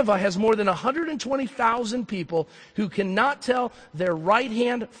 But Nineveh has more than 120,000 people who cannot tell their right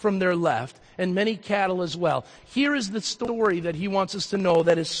hand from their left, and many cattle as well. Here is the story that He wants us to know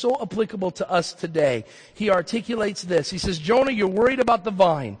that is so applicable to us today. He articulates this. He says, Jonah, you're worried about the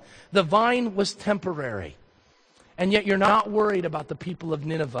vine. The vine was temporary. And yet you're not worried about the people of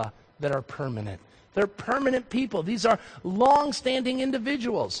Nineveh that are permanent. They're permanent people. These are long-standing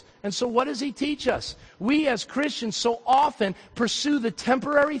individuals. And so what does He teach us? We as Christians so often pursue the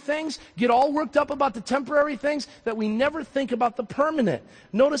temporary things, get all worked up about the temporary things, that we never think about the permanent.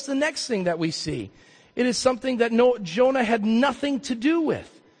 Notice the next thing that we see. It is something that Jonah had nothing to do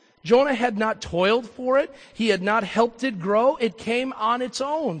with. Jonah had not toiled for it. He had not helped it grow. It came on its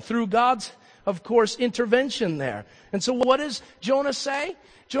own through God's, of course, intervention there. And so what does Jonah say?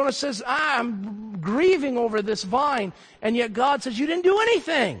 Jonah says, I'm grieving over this vine. And yet God says, you didn't do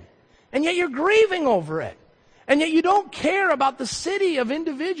anything. And yet you're grieving over it. And yet you don't care about the city of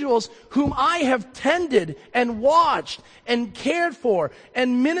individuals whom I have tended and watched and cared for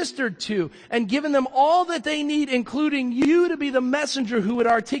and ministered to and given them all that they need, including you to be the messenger who would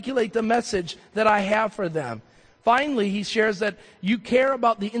articulate the message that I have for them. Finally, he shares that you care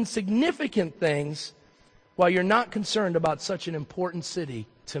about the insignificant things while you're not concerned about such an important city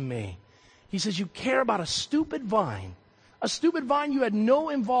to me. He says you care about a stupid vine you had no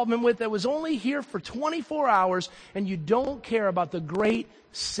involvement with, that was only here for 24 hours, and you don't care about the great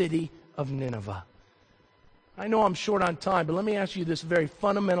city of Nineveh. I know I'm short on time, but let me ask you this very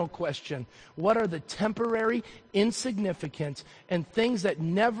fundamental question. What are the temporary, insignificant, and things that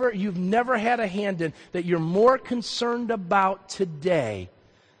you've never had a hand in that you're more concerned about today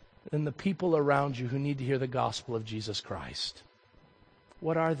than the people around you who need to hear the gospel of Jesus Christ?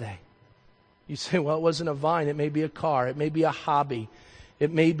 What are they? You say, well, it wasn't a vine. It may be a car. It may be a hobby.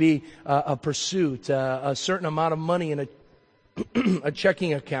 It may be a pursuit, a certain amount of money in a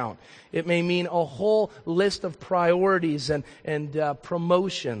checking account. It may mean a whole list of priorities and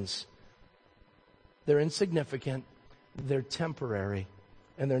promotions. They're insignificant, they're temporary,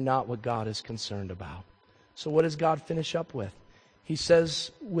 and they're not what God is concerned about. So what does God finish up with? He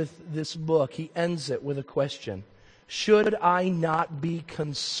says with this book, He ends it with a question. Should I not be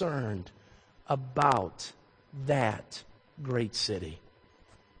concerned about that great city?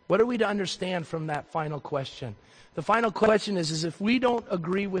 What are we to understand from that final question? The final question is if we don't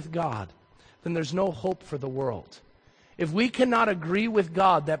agree with God, then there's no hope for the world. If we cannot agree with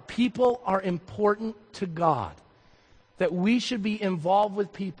God that people are important to God, that we should be involved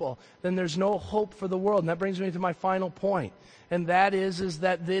with people, then there's no hope for the world. And that brings me to my final point. And that is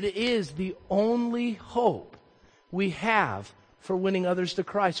that it is the only hope we have for winning others to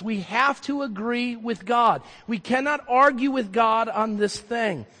Christ. We have to agree with God. We cannot argue with God on this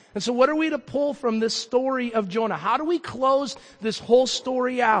thing. And so what are we to pull from this story of Jonah? How do we close this whole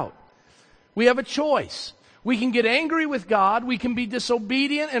story out? We have a choice. We can get angry with God, we can be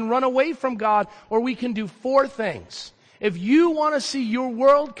disobedient and run away from God, or we can do 4 things. If you want to see your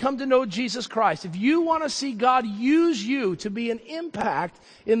world come to know Jesus Christ, if you want to see God use you to be an impact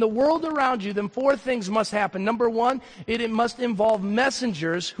in the world around you, then 4 things must happen. Number 1, it must involve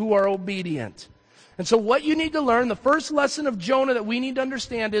messengers who are obedient. And so what you need to learn, the first lesson of Jonah that we need to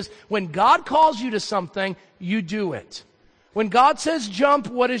understand is when God calls you to something, you do it. When God says jump,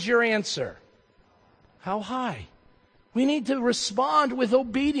 what is your answer? How high? We need to respond with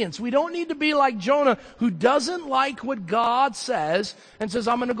obedience. We don't need to be like Jonah, who doesn't like what God says and says,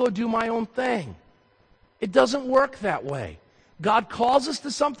 I'm going to go do my own thing. It doesn't work that way. God calls us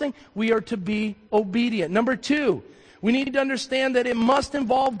to something, we are to be obedient. Number 2, we need to understand that it must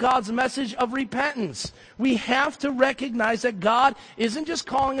involve God's message of repentance. We have to recognize that God isn't just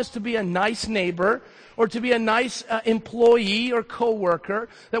calling us to be a nice neighbor or to be a nice employee or coworker,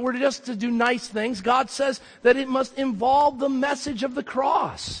 that we're just to do nice things. God says that it must involve the message of the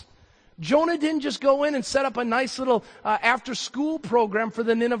cross. Jonah didn't just go in and set up a nice little after-school program for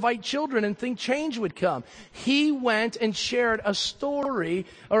the Ninevite children and think change would come. He went and shared a story,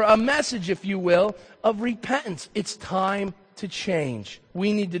 or a message, if you will, of repentance. It's time to change.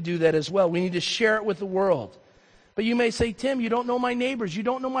 We need to do that as well. We need to share it with the world. But you may say, Tim, you don't know my neighbors. You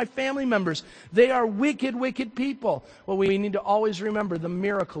don't know my family members. They are wicked, wicked people. Well, we need to always remember the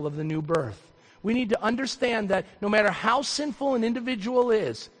miracle of the new birth. We need to understand that no matter how sinful an individual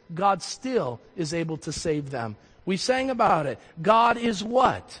is, God still is able to save them. We sang about it. God is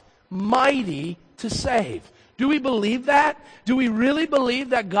what? Mighty to save. Do we believe that? Do we really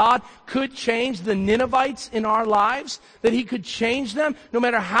believe that God could change the Ninevites in our lives? That He could change them no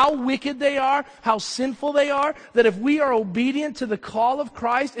matter how wicked they are, how sinful they are? That if we are obedient to the call of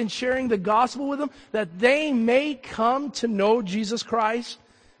Christ and sharing the gospel with them, that they may come to know Jesus Christ?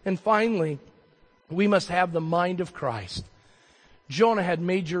 And finally, we must have the mind of Christ. Jonah had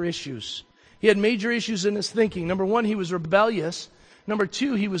major issues. He had major issues in his thinking. Number 1, he was rebellious. Number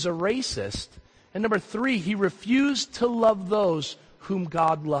 2, he was a racist. And number 3, he refused to love those whom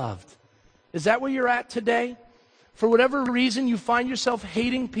God loved. Is that where you're at today? For whatever reason, you find yourself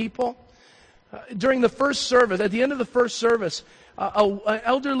hating people? During the first service, at the end of the first service, an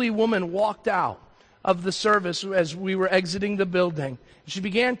elderly woman walked out of the service as we were exiting the building. She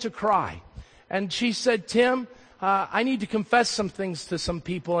began to cry. And she said, Tim, I need to confess some things to some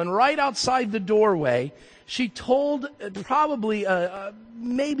people. And right outside the doorway, she told probably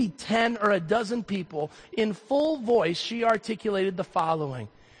maybe 10 or a dozen people in full voice, she articulated the following.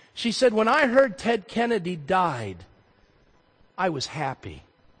 She said, when I heard Ted Kennedy died, I was happy.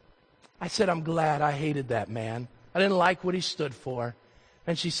 I said, I'm glad. I hated that man. I didn't like what he stood for.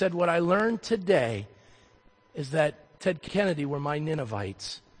 And she said, what I learned today is that Ted Kennedy were my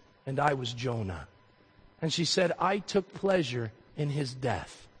Ninevites and I was Jonah. And she said, I took pleasure in his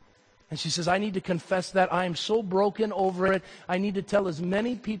death. And she says, I need to confess that. I am so broken over it. I need to tell as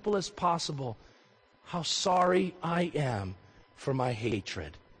many people as possible how sorry I am for my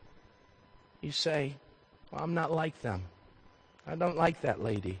hatred. You say, well, I'm not like them. I don't like that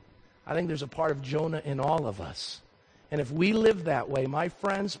lady. I think there's a part of Jonah in all of us. And if we live that way, my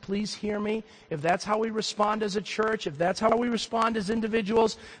friends, please hear me. If that's how we respond as a church, if that's how we respond as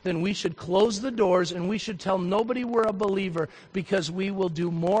individuals, then we should close the doors and we should tell nobody we're a believer, because we will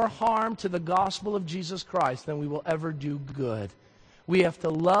do more harm to the gospel of Jesus Christ than we will ever do good. We have to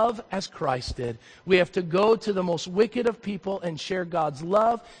love as Christ did. We have to go to the most wicked of people and share God's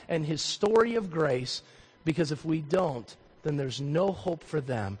love and His story of grace, because if we don't, then there's no hope for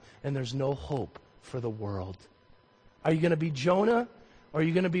them and there's no hope for the world. Are you going to be Jonah, or are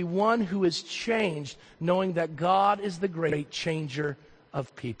you going to be one who is changed, knowing that God is the great changer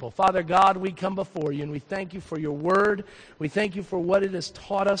of people? Father God, we come before you and we thank you for your word. We thank you for what it has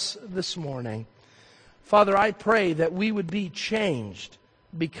taught us this morning. Father, I pray that we would be changed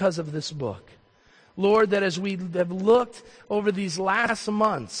because of this book. Lord, that as we have looked over these last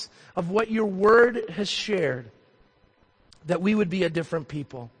months of what your word has shared, that we would be a different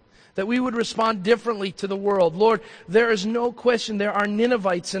people. That we would respond differently to the world. Lord, there is no question there are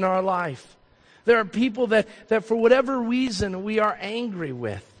Ninevites in our life. There are people that for whatever reason we are angry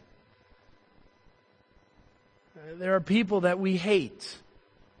with. There are people that we hate.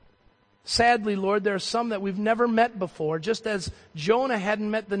 Sadly, Lord, there are some that we've never met before, just as Jonah hadn't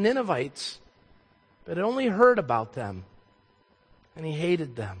met the Ninevites, but had only heard about them, and he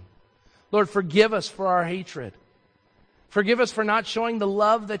hated them. Lord, forgive us for our hatred. Forgive us for not showing the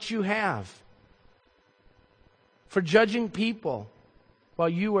love that you have. For judging people while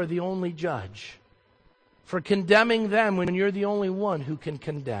you are the only judge. For condemning them when you're the only one who can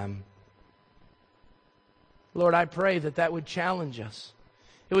condemn. Lord, I pray that that would challenge us.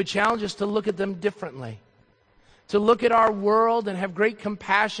 It would challenge us to look at them differently, to look at our world and have great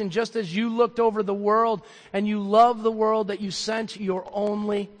compassion, just as you looked over the world and you love the world that you sent your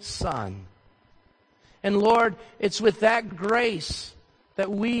only Son. And Lord, it's with that grace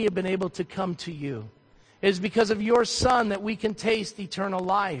that we have been able to come to you. It is because of your Son that we can taste eternal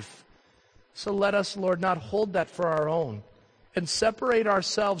life. So let us, Lord, not hold that for our own and separate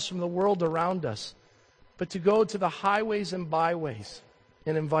ourselves from the world around us, but to go to the highways and byways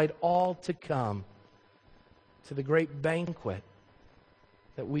and invite all to come to the great banquet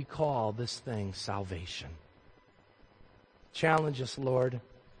that we call this thing salvation. Challenge us, Lord.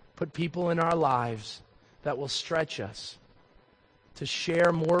 Put people in our lives that will stretch us to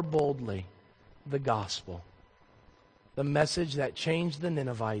share more boldly the gospel. The message that changed the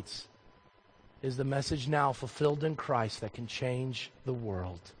Ninevites is the message now fulfilled in Christ that can change the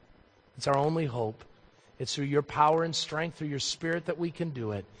world. It's our only hope. It's through your power and strength, through your Spirit, that we can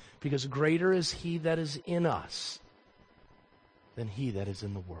do it, because greater is He that is in us than he that is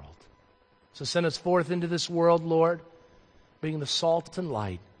in the world. So send us forth into this world, Lord, being the salt and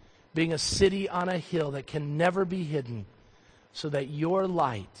light, being a city on a hill that can never be hidden, so that your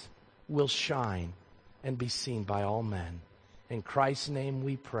light will shine and be seen by all men. In Christ's name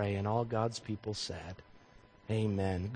we pray, and all God's people said, amen.